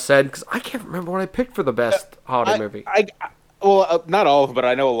what we all said because I can't remember what I picked for the best holiday movie. Well, not all of them, but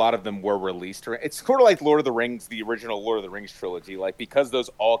I know a lot of them were released. It's sort of like Lord of the Rings, the original Lord of the Rings trilogy. Like, because those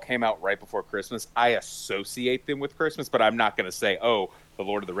all came out right before Christmas, I associate them with Christmas, but I'm not going to say, oh, the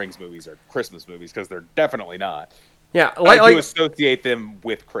Lord of the Rings movies are Christmas movies, because they're definitely not. Yeah, I do associate them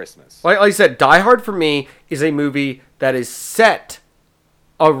with Christmas. Like I said, Die Hard for me is a movie that is set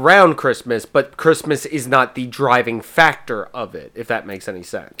around Christmas, but Christmas is not the driving factor of it, if that makes any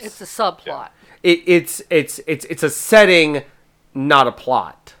sense. It's a subplot. It's a setting, not a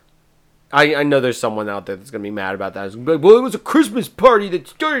plot. I know there's someone out there that's gonna be mad about that. It's gonna be like, well, it was a Christmas party that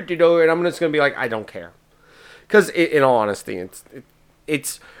started, and I'm just gonna be like, I don't care, because in all honesty,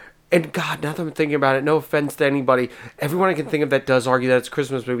 it's and God, now that I'm thinking about it, no offense to anybody, everyone I can think of that does argue that it's a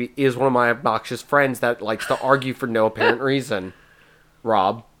Christmas movie is one of my obnoxious friends that likes to argue for no apparent reason.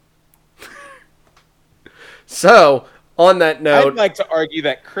 Rob. So on that note, I'd like to argue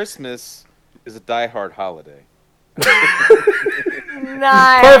that Christmas is a die-hard holiday.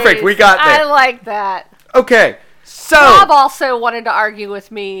 Nice. Perfect, we got that. I like that. Okay, so Rob also wanted to argue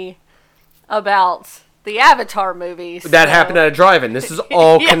with me about the Avatar movies. that happened at a drive-in. This is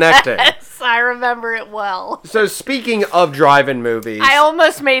all connected. Yes, I remember it well. So speaking of drive-in movies, I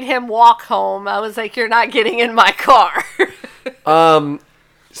almost made him walk home. I was like, you're not getting in my car.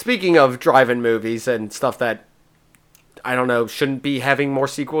 speaking of drive-in movies and stuff that I don't know, shouldn't be having more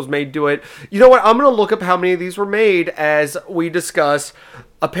sequels made to it. You know what? I'm going to look up how many of these were made as we discuss.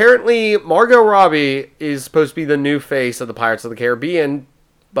 Apparently, Margot Robbie is supposed to be the new face of the Pirates of the Caribbean,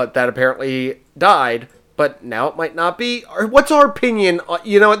 but that apparently died. But now it might not be. Or what's our opinion?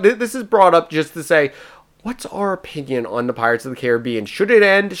 You know, this is brought up just to say, what's our opinion on the Pirates of the Caribbean? Should it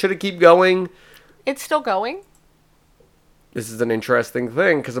end? Should it keep going? It's still going. This is an interesting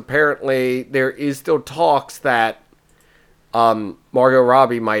thing, because apparently there is still talks that Margot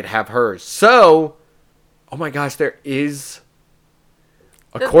Robbie might have hers. So, oh my gosh, there is,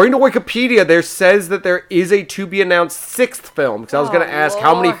 according to Wikipedia, there says that there is a to-be-announced 6th film. Because I was going to ask,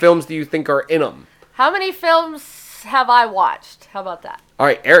 how many Lord. films do you think are in them? How many films have I watched? How about that? All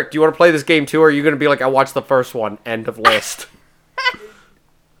right, Eric, do you want to play this game too, or are you going to be like, I watched the first one, end of list?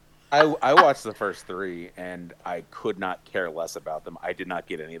 I watched the first 3, and I could not care less about them. I did not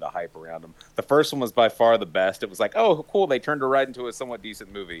get any of the hype around them. The first one was by far the best. It was like, oh, cool, they turned it right into a somewhat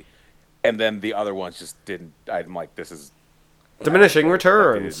decent movie. And then the other ones just didn't. I'm like, this is... Diminishing It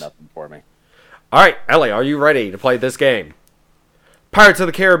returns. did nothing for me. All right, Ellie, are you ready to play this game? Pirates of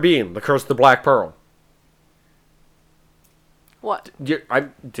the Caribbean, The Curse of the Black Pearl. What?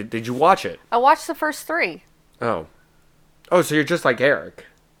 Did you watch it? I watched the first 3. Oh, so you're just like Eric,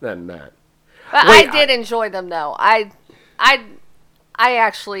 then Matt. But Wait, I did enjoy them, though. I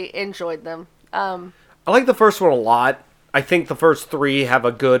actually enjoyed them. I like the first one a lot. I think the first 3 have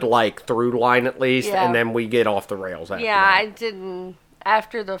a good, like, through line at least, Yeah. and then we get off the rails after Yeah, that. I didn't.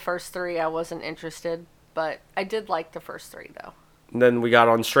 After the first 3, I wasn't interested. But I did like the first 3, though. And then we got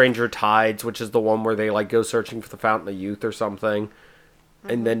on Stranger Tides, which is the one where they, like, go searching for the Fountain of Youth or something.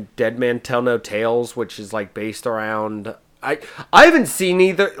 And then Dead Man Tell No Tales, which is, like, based around... I haven't seen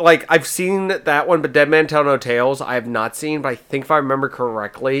either. Like, I've seen that one, but Dead Man Tell No Tales I have not seen, but I think if I remember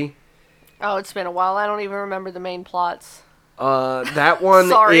correctly... Oh, it's been a while. I don't even remember the main plots. That one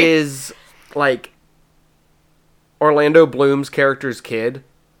Sorry. is like Orlando Bloom's character's kid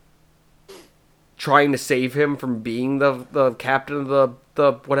trying to save him from being the captain of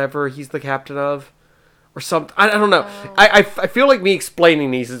the whatever he's the captain of or something. I don't know. I feel like me explaining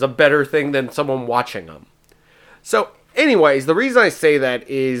these is a better thing than someone watching them. So anyways, the reason I say that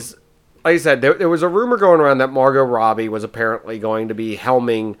is, like I said, there was a rumor going around that Margot Robbie was apparently going to be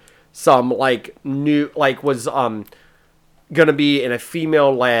helming some like new, like was gonna be in a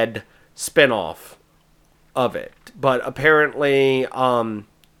female-led spinoff of it, but apparently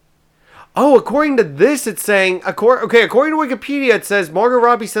according to this it's saying according to Wikipedia it says Margot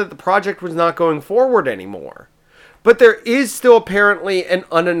Robbie said that the project was not going forward anymore, but there is still apparently an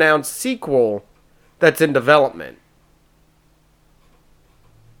unannounced sequel that's in development.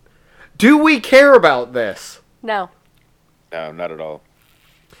 Do we care about this? No. No, not at all.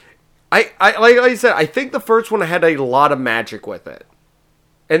 I like I said, I think the first one had a lot of magic with it.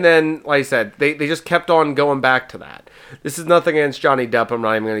 And then, like I said, they just kept on going back to that. This is nothing against Johnny Depp. I'm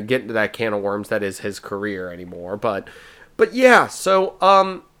not even going to get into that can of worms that is his career anymore. But yeah, so,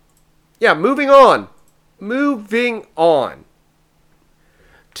 yeah, moving on. Moving on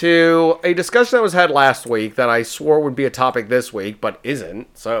to a discussion that was had last week that I swore would be a topic this week, but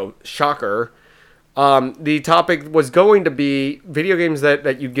isn't. So, shocker. The topic was going to be video games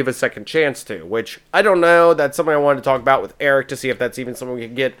that you give a second chance to, which I don't know. That's something I wanted to talk about with Eric to see if that's even something we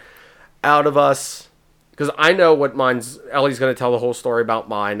can get out of us. Because I know what mine's... Ellie's going to tell the whole story about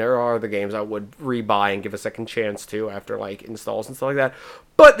mine. There are the games I would rebuy and give a second chance to after, like, installs and stuff like that.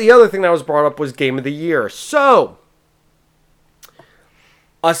 But the other thing that was brought up was Game of the Year. So,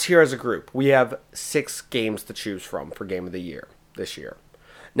 us here as a group, we have 6 games to choose from for Game of the Year this year.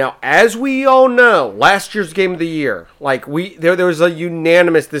 Now, as we all know, last year's Game of the Year, like there was a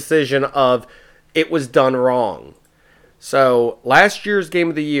unanimous decision of it was done wrong. So, last year's Game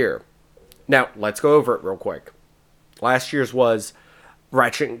of the Year. Now, let's go over it real quick. Last year's was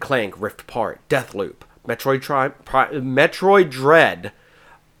Ratchet & Clank Rift Apart, Deathloop, Metroid Dread,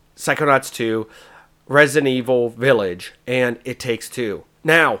 Psychonauts 2, Resident Evil Village, and It Takes Two.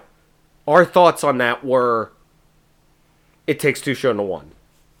 Now, our thoughts on that were It Takes Two shown to 1.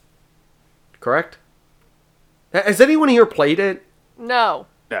 Correct? Has anyone here played it? No.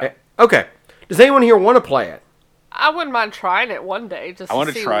 Okay. Does anyone here want to play it? I wouldn't mind trying it one day just I want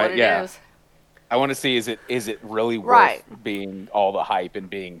to to see try what it, it yeah. is. I want to see is it really worth Right. being all the hype and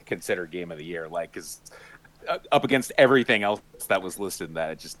being considered Game of the Year? Like, because up against everything else that was listed in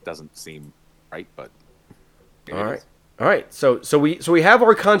that, it just doesn't seem right. But All right. So we have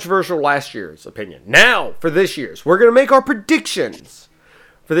our controversial last year's opinion. Now for this year's, we're gonna make our predictions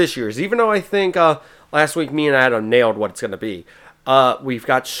for this year's. Even though I think last week me and Adam nailed what it's gonna be. We've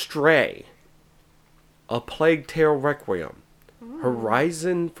got Stray, A Plague Tale Requiem,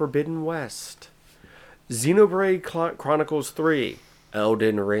 Horizon Forbidden West, Xenoblade Chronicles 3,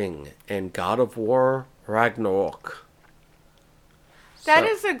 Elden Ring, and God of War Ragnarok. That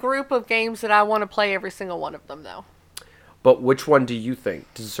is a group of games that I want to play every single one of them, though. But which one do you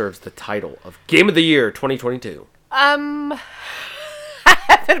think deserves the title of Game of the Year 2022? I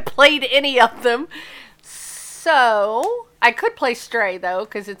haven't played any of them. So, I could play Stray, though,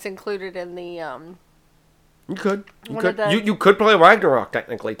 because it's included in the, You could. One of the- You could play Ragnarok,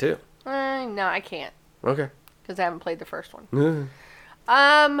 technically, too. no, I can't, Okay. because I haven't played the first one.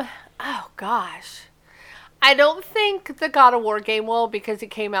 Yeah. Oh, gosh. I don't think the God of War game will, because it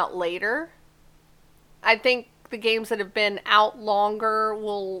came out later. I think the games that have been out longer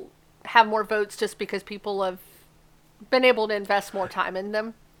will have more votes just because people have been able to invest more time in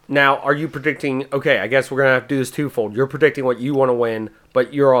them. Now, are you predicting... Okay, I guess we're going to have to do this twofold. You're predicting what you want to win,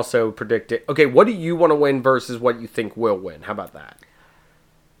 but you're also predicting... Okay, what do you want to win versus what you think will win? How about that?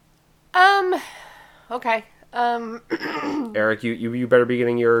 Okay. Eric, you better be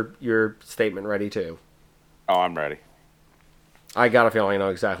getting your statement ready, too. Oh, I'm ready. I got a feeling I know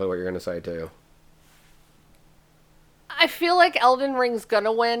exactly what you're going to say, too. I feel like Elden Ring's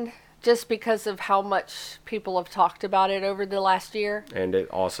gonna win just because of how much people have talked about it over the last year. And it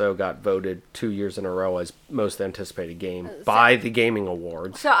also got voted 2 years in a row as most anticipated game by the Gaming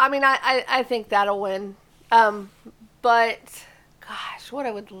Awards. So, I mean, I think that'll win. But, gosh, what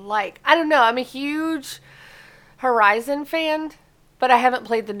I would like... I don't know. I'm a huge Horizon fan, but I haven't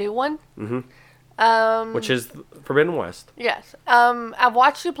played the new one. Which is Forbidden West. Yes. I've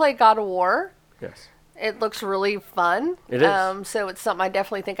watched you play God of War. Yes. It looks really fun. It is. So it's something I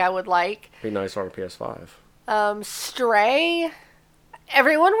definitely think I would like. Be nice on a PS5. Stray...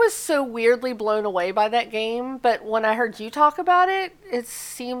 Everyone was so weirdly blown away by that game, but when I heard you talk about it, it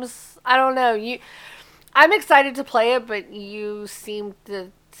seems... I don't know. I'm excited to play it, but you seem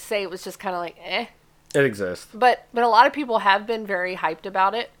to say it was just kind of like, eh. It exists. But a lot of people have been very hyped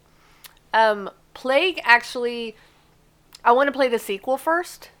about it. Plague, actually... I want to play the sequel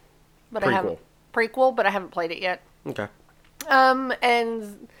first. But I haven't... Prequel, but I haven't played it yet. Okay.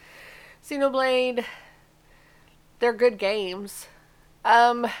 And Xenoblade, they're good games.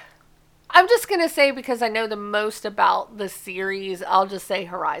 I'm just going to say, because I know the most about the series, I'll just say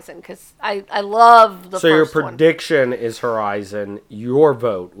Horizon, because I love the So first your one. prediction is Horizon. Your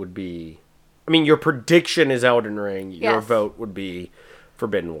vote would be... I mean, your prediction is Elden Ring. Your Yes. vote would be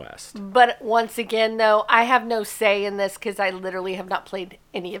Forbidden West. But once again, though, I have no say in this, because I literally have not played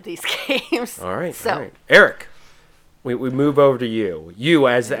any of these games. All right. So, All right. Eric, we move over to you. You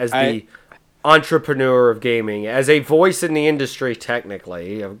as the entrepreneur of gaming, as a voice in the industry,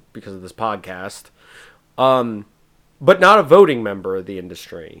 technically, because of this podcast, but not a voting member of the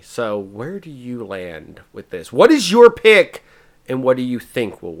industry. So where do you land with this? What is your pick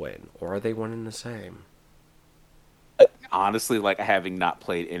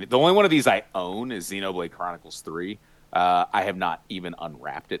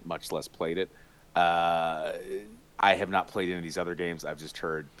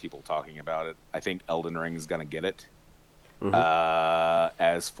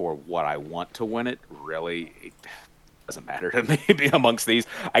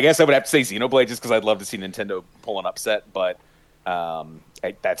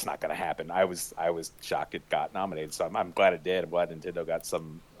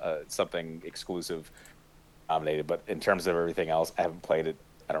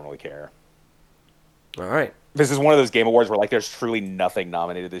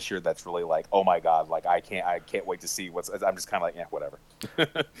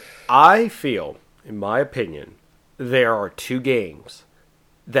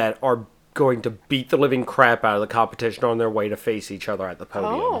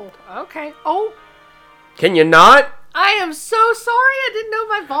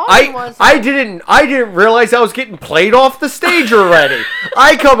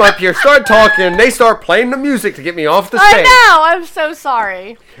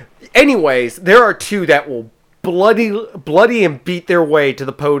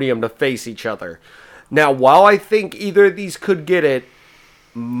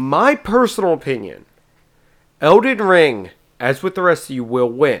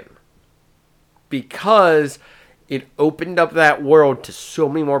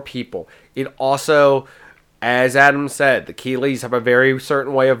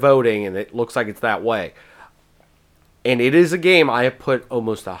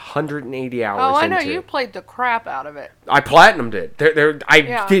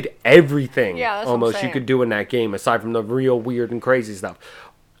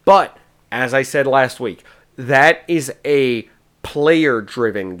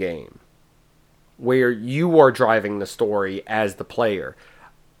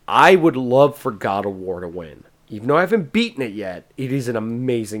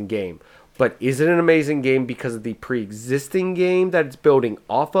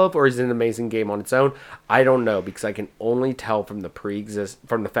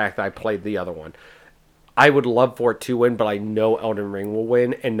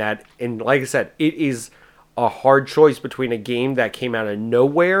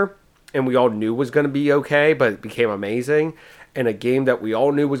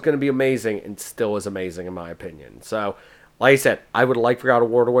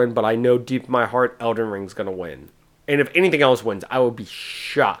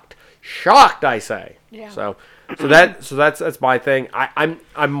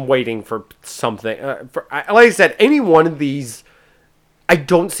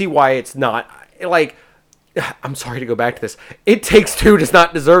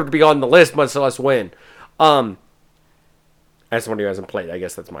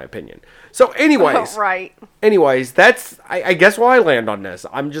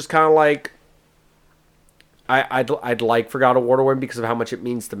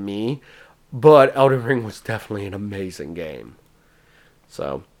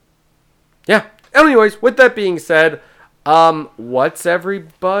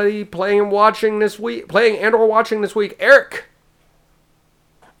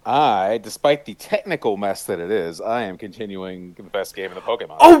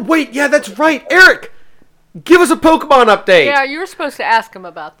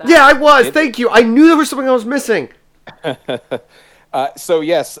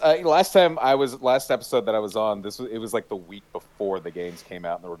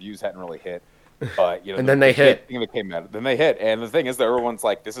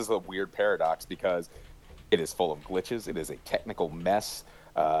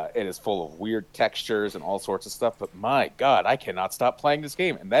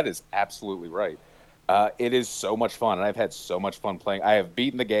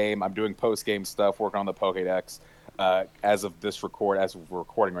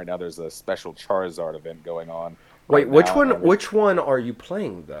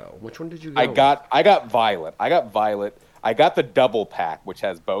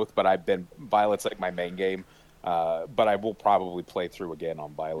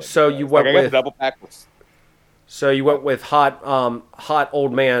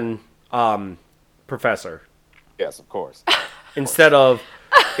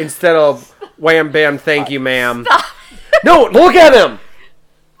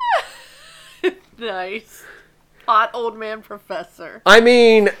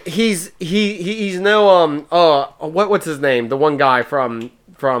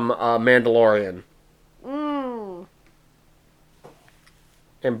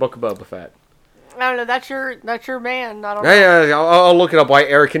and Book of Boba Fett. I don't know. That's your man. I don't know. Yeah, I'll look it up while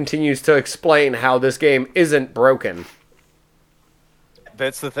Eric continues to explain how this game isn't broken.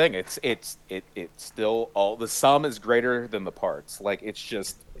 That's the thing. It's still all the sum is greater than the parts. Like it's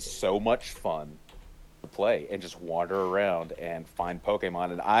just so much fun to play and just wander around and find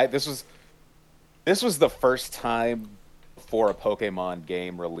Pokemon. And this was the first time for a Pokemon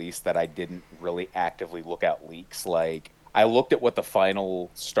game release that I didn't really actively look at leaks. Like I looked at what the final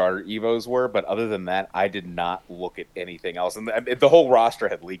starter Evos were, but other than that, I did not look at anything else. And the whole roster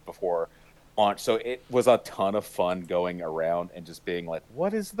had leaked before launch, so it was a ton of fun going around and just being like,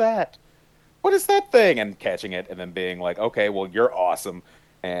 "What is that? What is that thing?" And catching it, and then being like, "Okay, well, you're awesome."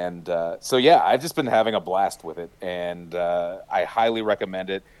 And so yeah, I've just been having a blast with it, and I highly recommend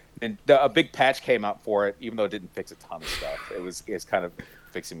it. And a big patch came out for it, even though it didn't fix a ton of stuff. It's kind of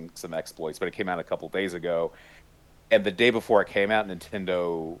fixing some exploits, but it came out a couple days ago. And the day before it came out,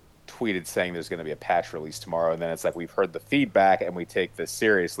 Nintendo tweeted saying there's going to be a patch release tomorrow. And then it's like, we've heard the feedback and we take this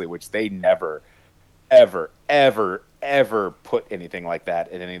seriously, which they never, ever, ever, ever put anything like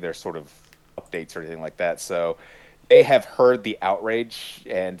that in any of their sort of updates or anything like that. So they have heard the outrage.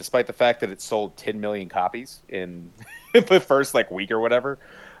 And despite the fact that it sold 10 million copies in the first week or whatever,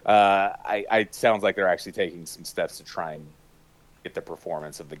 it sounds like they're actually taking some steps to try and get the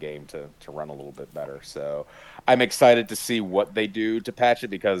performance of the game to run a little bit better. So I'm excited to see what they do to patch it,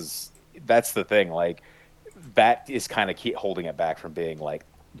 because that's the thing. Like, that is kind of holding it back from being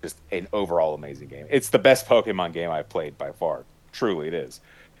just an overall amazing game. It's the best Pokemon game I've played by far. Truly it is.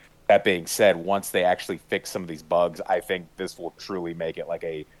 That being said, once they actually fix some of these bugs, I think this will truly make it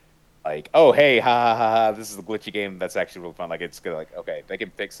oh, hey, ha ha ha, this is a glitchy game that's actually really fun. It's good. Okay, they can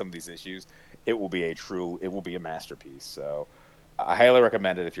fix some of these issues. It will be a masterpiece. So I highly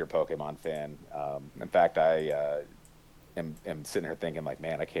recommend it if you're a Pokemon fan. In fact, I am sitting here thinking,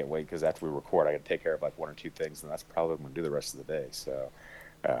 man, I can't wait, because after we record, I got to take care of one or two things, and that's probably what I'm going to do the rest of the day. So,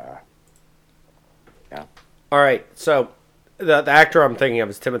 yeah. All right, so the actor I'm thinking of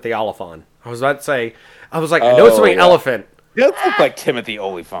is Timothy Olyphant. I was about to say, I know it's something elephant. It does look like Timothy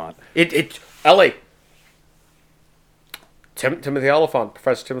Olyphant. Ellie. Timothy Olyphant,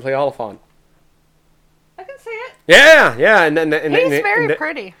 Professor Timothy Olyphant. I can see it. Yeah, and He's very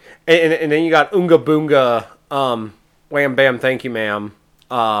pretty. And then you got Oonga Boonga, Wham Bam, thank you, ma'am.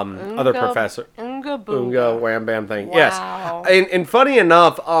 Other professor. Oonga Boonga. Oonga, Wham Bam, thank you. Wow. Yes. And funny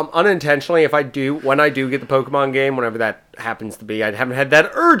enough, unintentionally, when I do get the Pokemon game, whenever that happens to be, I haven't had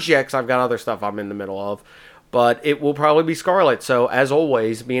that urge yet, because I've got other stuff I'm in the middle of. But it will probably be Scarlet. So, as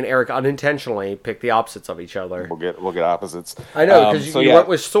always, me and Eric unintentionally pick the opposites of each other. We'll get opposites. I know, because you went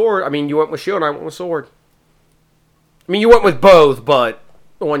with Sword. I mean, you went with Shield, and I went with Sword. I mean, you went with both, but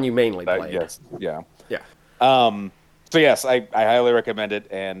the one you mainly played. Yes, yeah. Yeah. So, yes, I highly recommend it,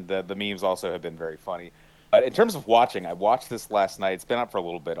 and the memes also have been very funny. But in terms of watching, I watched this last night. It's been up for a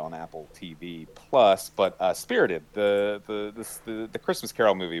little bit on Apple TV Plus, but Spirited, the Christmas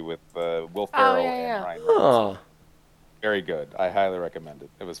Carol movie with Will Ferrell and Ryan Reynolds. Very good. I highly recommend it.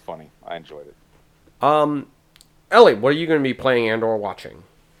 It was funny. I enjoyed it. Ellie, what are you going to be playing and or watching?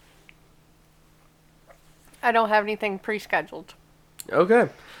 I don't have anything pre-scheduled. Okay.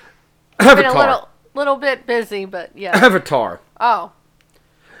 I've been a little bit busy, but yeah. Avatar. Oh.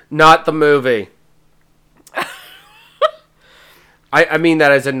 Not the movie. I mean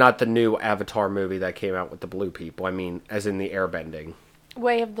that as in not the new Avatar movie that came out with the blue people. I mean as in the airbending.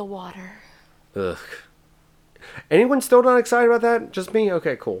 Way of the Water. Ugh. Anyone still not excited about that? Just me?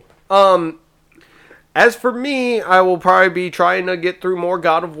 Okay, cool. As for me, I will probably be trying to get through more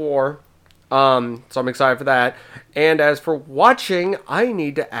God of War. So I'm excited for that. And as for watching, I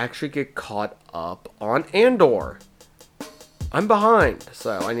need to actually get caught up on Andor. I'm behind,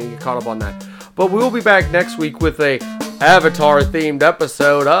 so I need to get caught up on that. But we will be back next week with a Avatar-themed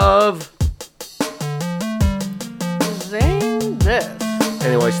episode of Zing this.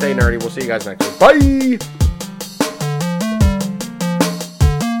 Anyway, stay nerdy. We'll see you guys next week. Bye!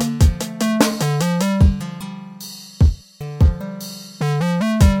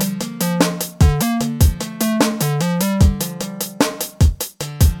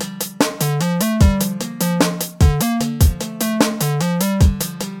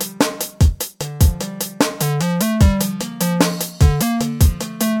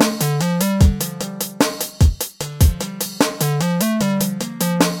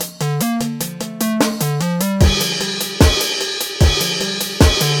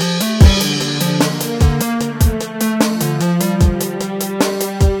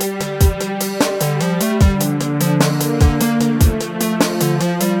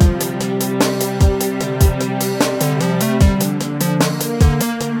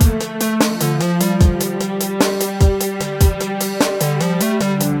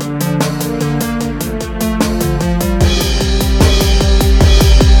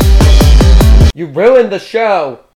 You ruined the show.